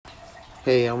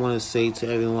Hey, I want to say to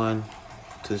everyone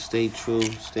to stay true,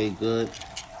 stay good,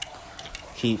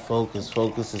 keep focused.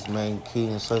 Focus is main key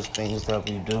in such things that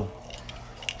we do.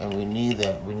 And we need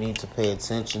that. We need to pay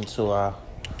attention to our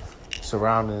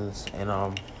surroundings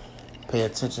and pay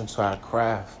attention to our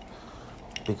craft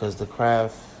because the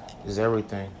craft is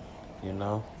everything, you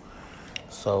know?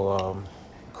 So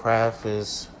craft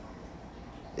is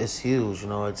it's huge,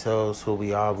 it tells who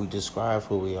we are, we describe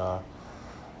who we are.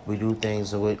 We do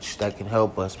things in which that can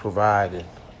help us provide and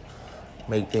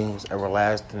make things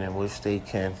everlasting in which they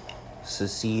can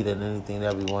succeed in anything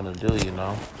that we want to do.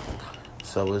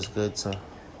 So it's good to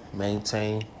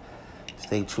maintain,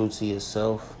 stay true to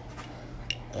yourself,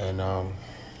 and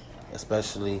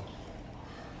especially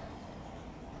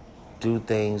do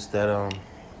things that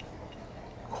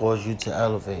cause you to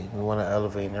elevate. We want to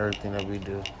elevate in everything that we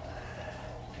do.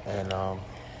 And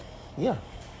yeah.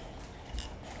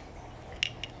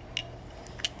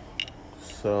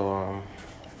 So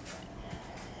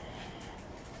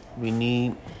we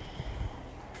need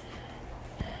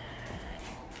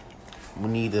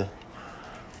to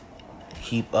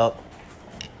keep up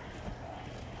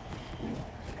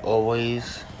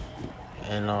always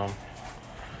and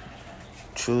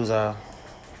choose our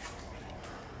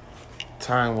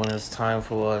time when it's time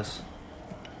for us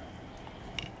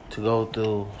to go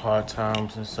through hard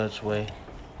times in such way.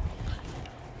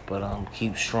 But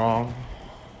keep strong.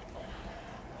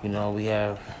 We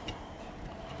have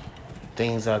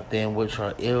things out there in which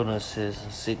are illnesses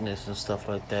and sickness and stuff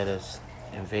like that that's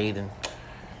invading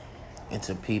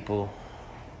into people's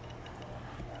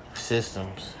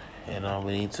systems. And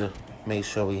we need to make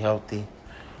sure we're healthy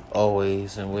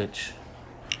always, in which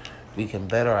we can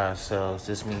better ourselves.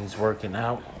 This means working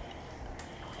out.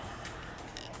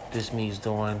 This means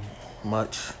doing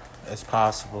much as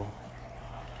possible.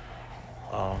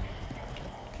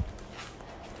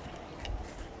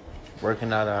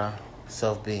 Working out our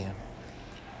self-being.